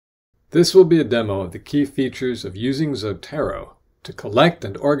This will be a demo of the key features of using Zotero to collect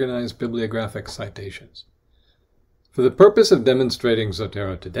and organize bibliographic citations. For the purpose of demonstrating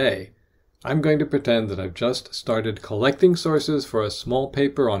Zotero today, I'm going to pretend that I've just started collecting sources for a small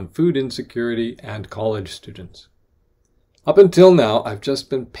paper on food insecurity and college students. Up until now, I've just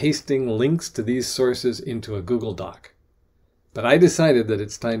been pasting links to these sources into a Google Doc. But I decided that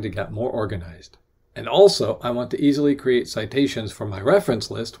it's time to get more organized. And also, I want to easily create citations for my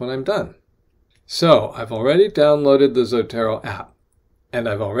reference list when I'm done. So, I've already downloaded the Zotero app, and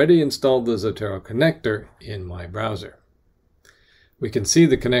I've already installed the Zotero connector in my browser. We can see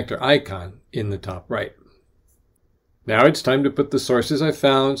the connector icon in the top right. Now it's time to put the sources I've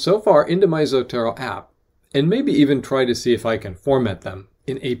found so far into my Zotero app, and maybe even try to see if I can format them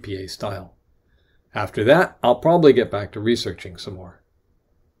in APA style. After that, I'll probably get back to researching some more.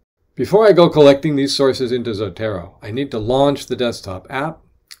 Before I go collecting these sources into Zotero, I need to launch the desktop app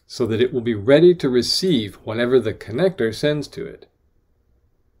so that it will be ready to receive whatever the connector sends to it.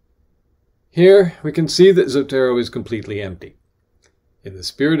 Here, we can see that Zotero is completely empty. In the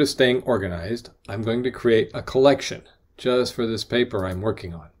spirit of staying organized, I'm going to create a collection just for this paper I'm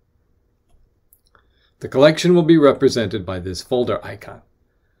working on. The collection will be represented by this folder icon.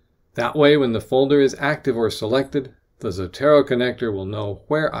 That way, when the folder is active or selected, the Zotero connector will know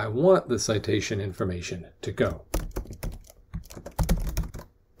where I want the citation information to go.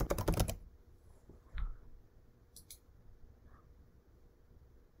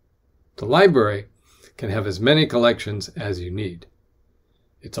 The library can have as many collections as you need.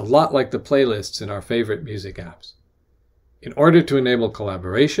 It's a lot like the playlists in our favorite music apps. In order to enable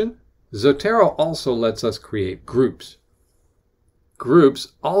collaboration, Zotero also lets us create groups.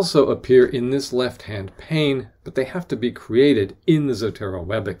 Groups also appear in this left-hand pane, but they have to be created in the Zotero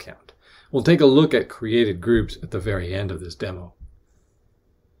web account. We'll take a look at created groups at the very end of this demo.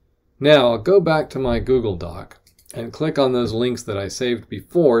 Now I'll go back to my Google Doc and click on those links that I saved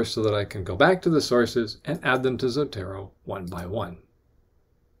before so that I can go back to the sources and add them to Zotero one by one.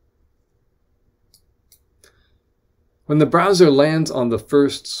 When the browser lands on the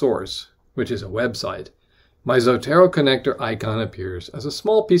first source, which is a website, my Zotero connector icon appears as a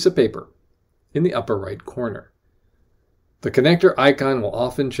small piece of paper in the upper right corner. The connector icon will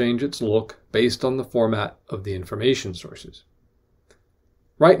often change its look based on the format of the information sources.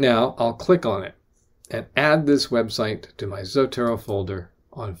 Right now, I'll click on it and add this website to my Zotero folder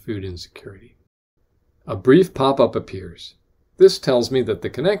on food insecurity. A brief pop-up appears. This tells me that the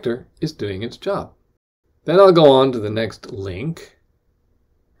connector is doing its job. Then I'll go on to the next link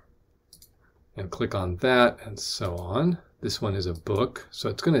and click on that and so on. This one is a book, so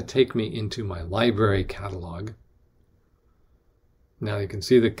it's going to take me into my library catalog. Now you can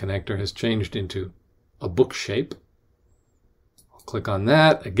see the connector has changed into a book shape. I'll click on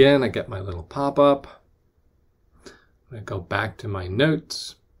that. Again, I get my little pop-up. I'm going to go back to my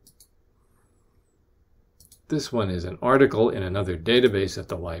notes. This one is an article in another database at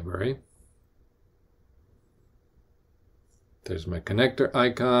the library. There's my connector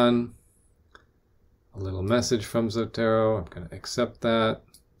icon. A little message from Zotero. I'm going to accept that.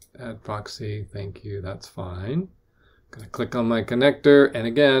 Add proxy. Thank you. That's fine. I'm going to click on my connector. And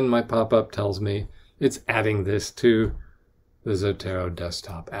again, my pop-up tells me it's adding this to the Zotero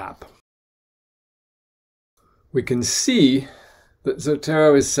Desktop app. We can see that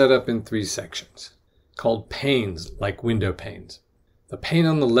Zotero is set up in 3 sections, called panes, like window panes. The pane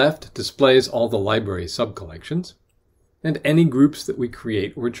on the left displays all the library subcollections and any groups that we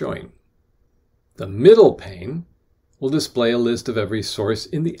create or join. The middle pane will display a list of every source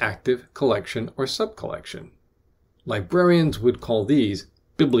in the active collection or subcollection. Librarians would call these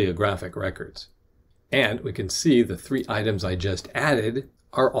bibliographic records. And we can see the 3 items I just added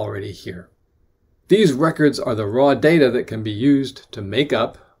are already here. These records are the raw data that can be used to make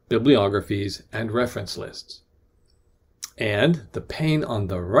up bibliographies and reference lists. And the pane on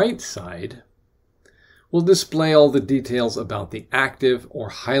the right side will display all the details about the active or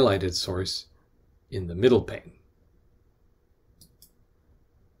highlighted source in the middle pane.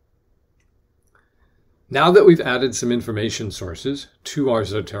 Now that we've added some information sources to our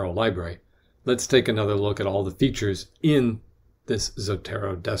Zotero library, let's take another look at all the features in this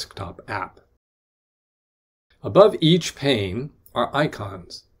Zotero Desktop app. Above each pane are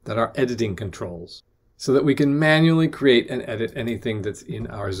icons that are editing controls, so that we can manually create and edit anything that's in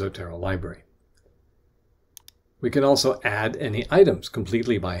our Zotero library. We can also add any items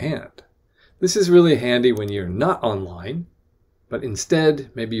completely by hand. This is really handy when you're not online, but instead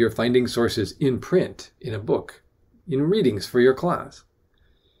maybe you're finding sources in print, in a book, in readings for your class.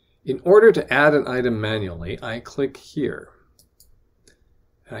 In order to add an item manually, I click here.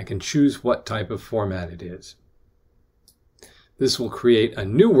 and I can choose what type of format it is. This will create a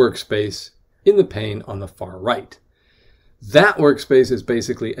new workspace in the pane on the far right. That workspace is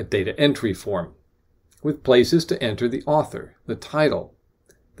basically a data entry form with places to enter the author, the title,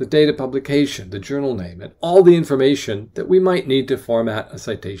 the date of publication, the journal name, and all the information that we might need to format a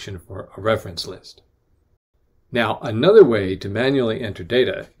citation for a reference list. Now, another way to manually enter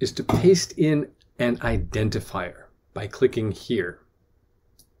data is to paste in an identifier by clicking here.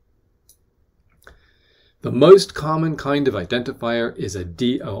 The most common kind of identifier is a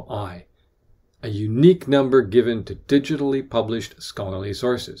DOI, a unique number given to digitally published scholarly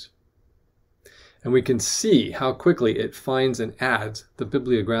sources. And we can see how quickly it finds and adds the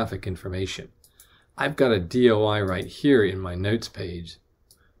bibliographic information. I've got a DOI right here in my notes page.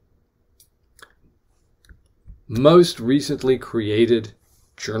 Most recently created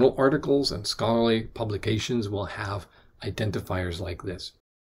journal articles and scholarly publications will have identifiers like this.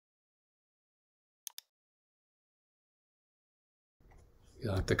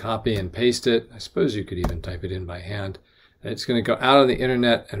 You'll have to copy and paste it. I suppose you could even type it in by hand. And it's going to go out on the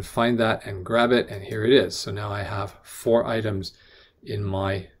internet and find that and grab it, and here it is. So now I have 4 items in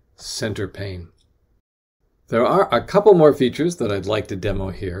my center pane. There are a couple more features that I'd like to demo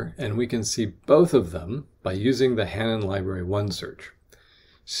here, and we can see both of them by using the Hannon Library OneSearch.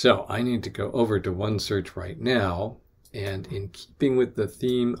 So I need to go over to OneSearch right now, and in keeping with the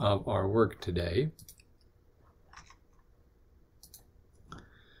theme of our work today,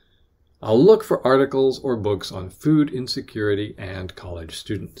 I'll look for articles or books on food insecurity and college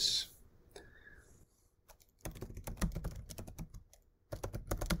students.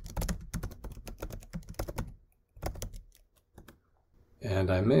 And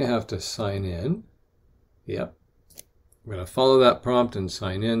I may have to sign in. Yep. I'm going to follow that prompt and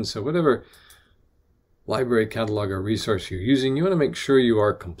sign in. So whatever library catalog or resource you're using, you want to make sure you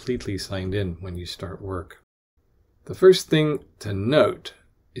are completely signed in when you start work. The first thing to note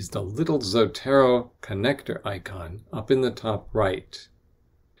is the little Zotero connector icon up in the top right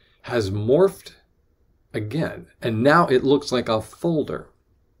has morphed again, and now it looks like a folder.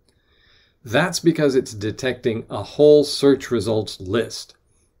 That's because it's detecting a whole search results list,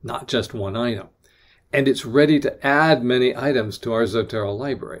 not just one item, and it's ready to add many items to our Zotero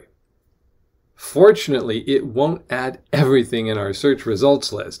library. Fortunately, it won't add everything in our search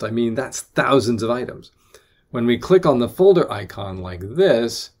results list. I mean, that's thousands of items. When we click on the folder icon like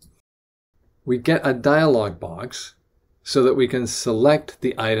this, we get a dialog box so that we can select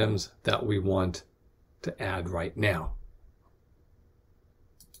the items that we want to add right now.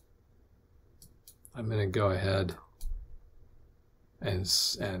 I'm going to go ahead and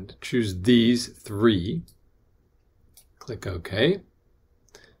choose these 3. Click OK.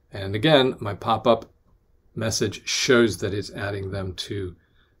 And again, my pop-up message shows that it's adding them to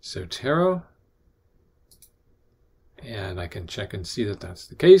Zotero. And I can check and see that that's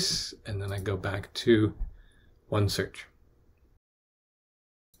the case. And then I go back to OneSearch.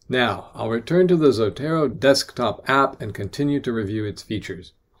 Now, I'll return to the Zotero Desktop app and continue to review its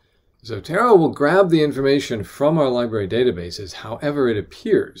features. Zotero will grab the information from our library databases however it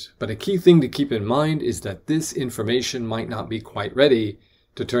appears, but a key thing to keep in mind is that this information might not be quite ready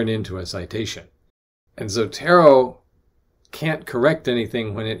to turn into a citation. And Zotero can't correct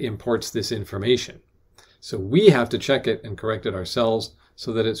anything when it imports this information. So we have to check it and correct it ourselves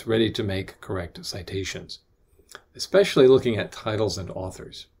so that it's ready to make correct citations, especially looking at titles and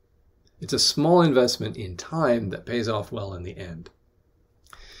authors. It's a small investment in time that pays off well in the end.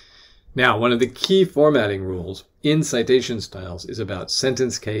 Now, one of the key formatting rules in citation styles is about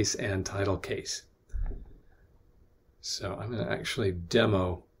sentence case and title case. So I'm going to actually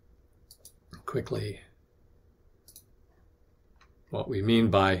demo quickly what we mean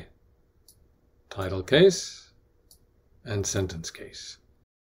by title case and sentence case.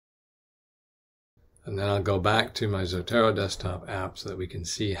 And then I'll go back to my Zotero Desktop app so that we can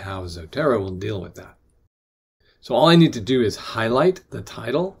see how Zotero will deal with that. So all I need to do is highlight the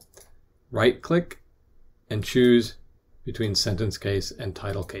title, right-click, and choose between sentence case and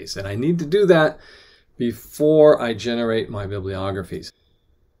title case. And I need to do that before I generate my bibliographies.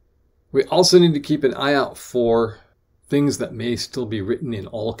 We also need to keep an eye out for things that may still be written in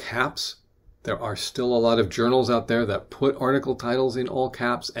all caps. There are still a lot of journals out there that put article titles in all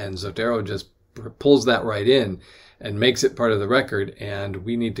caps, and Zotero just pulls that right in and makes it part of the record, and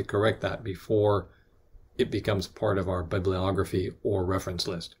we need to correct that before it becomes part of our bibliography or reference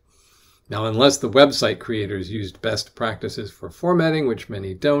list. Now, unless the website creators used best practices for formatting, which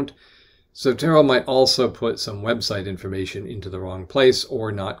many don't, Zotero might also put some website information into the wrong place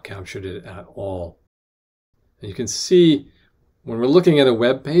or not captured it at all. And you can see When we're looking at a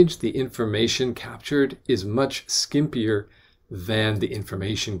web page, the information captured is much skimpier than the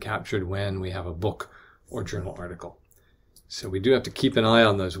information captured when we have a book or journal article. So we do have to keep an eye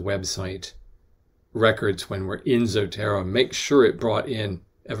on those website records when we're in Zotero. Make sure it brought in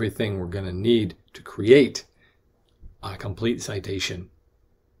everything we're going to need to create a complete citation.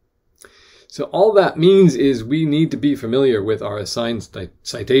 So all that means is we need to be familiar with our assigned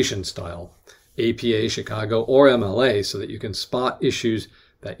citation style, APA, Chicago, or MLA, so that you can spot issues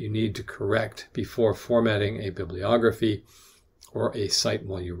that you need to correct before formatting a bibliography or a Cite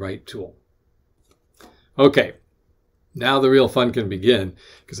While You Write tool. Okay, now the real fun can begin,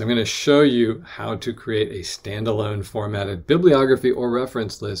 because I'm going to show you how to create a standalone formatted bibliography or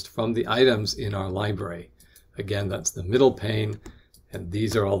reference list from the items in our library. Again, that's the middle pane, and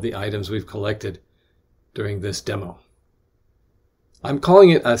these are all the items we've collected during this demo. I'm calling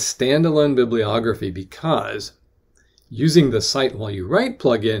it a standalone bibliography because using the Cite While You Write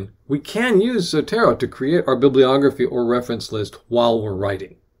plugin, we can use Zotero to create our bibliography or reference list while we're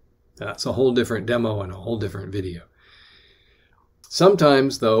writing. That's a whole different demo and a whole different video.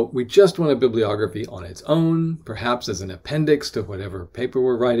 Sometimes, though, we just want a bibliography on its own, perhaps as an appendix to whatever paper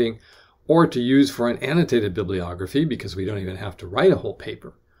we're writing, or to use for an annotated bibliography because we don't even have to write a whole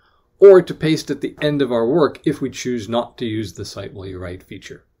paper, or to paste at the end of our work if we choose not to use the Cite While You Write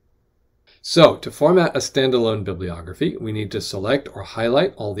feature. So, to format a standalone bibliography, we need to select or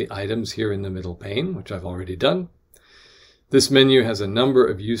highlight all the items here in the middle pane, which I've already done. This menu has a number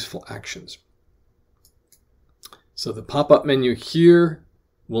of useful actions. So the pop-up menu here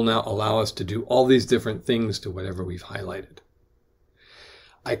will now allow us to do all these different things to whatever we've highlighted.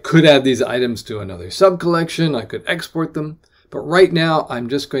 I could add these items to another sub-collection, I could export them, but right now I'm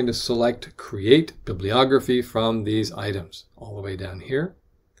just going to select Create Bibliography from these items, all the way down here.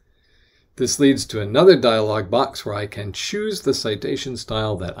 This leads to another dialog box where I can choose the citation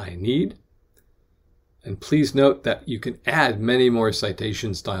style that I need. And please note that you can add many more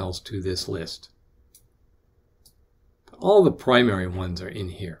citation styles to this list. All the primary ones are in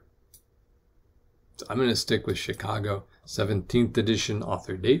here. So I'm going to stick with Chicago 17th edition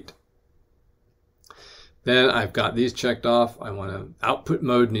author date. Then I've got these checked off. I want to output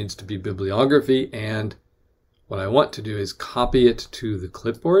mode needs to be bibliography, and what I want to do is copy it to the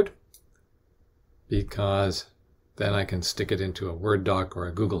clipboard because then I can stick it into a Word doc or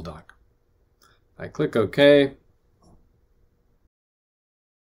a Google Doc. I click OK.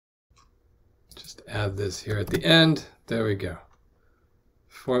 Just add this here at the end. There we go.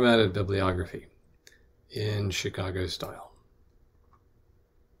 Formatted bibliography in Chicago style.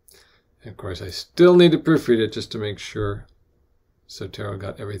 And of course, I still need to proofread it just to make sure Zotero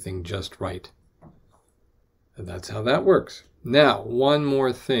got everything just right. And that's how that works. Now, one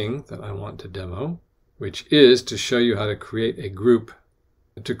more thing that I want to demo, which is to show you how to create a group.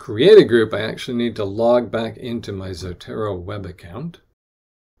 To create a group, I actually need to log back into my Zotero web account.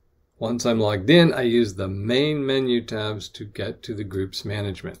 Once I'm logged in, I use the main menu tabs to get to the groups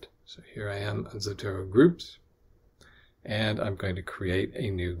management. So here I am on Zotero Groups, and I'm going to create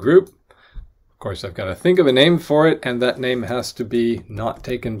a new group. Of course, I've got to think of a name for it, and that name has to be not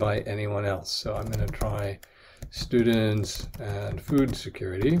taken by anyone else. So I'm going to try Students and Food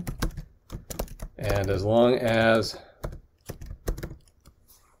Security. And as long as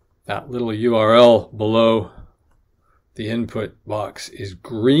that little URL below the input box is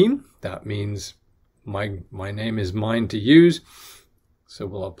green, that means my name is mine to use. So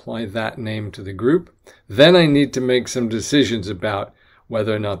we'll apply that name to the group. Then I need to make some decisions about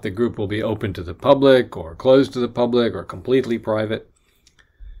whether or not the group will be open to the public or closed to the public or completely private.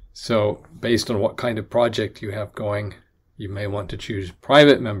 So based on what kind of project you have going, you may want to choose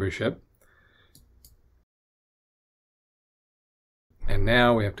private membership. And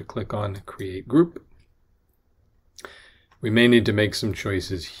now we have to click on Create Group. We may need to make some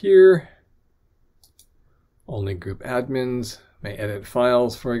choices here. Only group admins may edit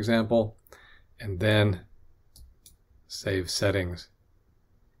files, for example, and then save settings.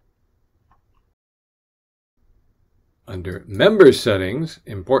 Under member settings,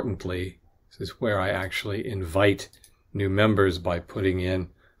 importantly, this is where I actually invite new members by putting in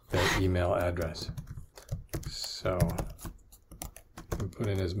their email address. So you can put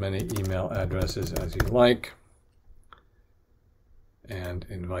in as many email addresses as you like and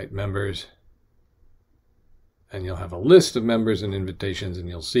invite members. And you'll have a list of members and invitations, and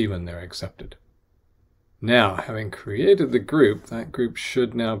you'll see when they're accepted. Now, having created the group, that group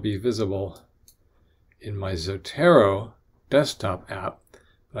should now be visible in my Zotero desktop app.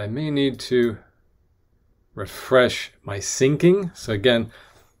 But I may need to refresh my syncing. So again,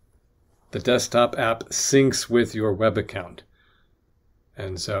 the desktop app syncs with your web account.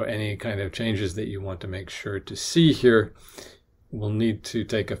 And so any kind of changes that you want to make sure to see here will need to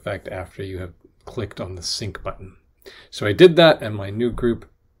take effect after you have clicked on the sync button. So I did that, and my new group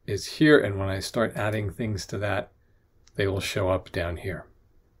is here, and when I start adding things to that, they will show up down here.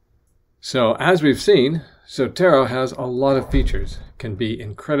 So as we've seen, Zotero has a lot of features, can be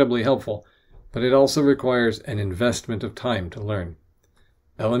incredibly helpful, but it also requires an investment of time to learn.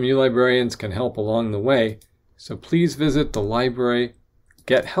 LMU librarians can help along the way, so please visit the library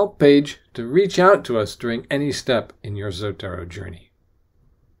Get Help page to reach out to us during any step in your Zotero journey.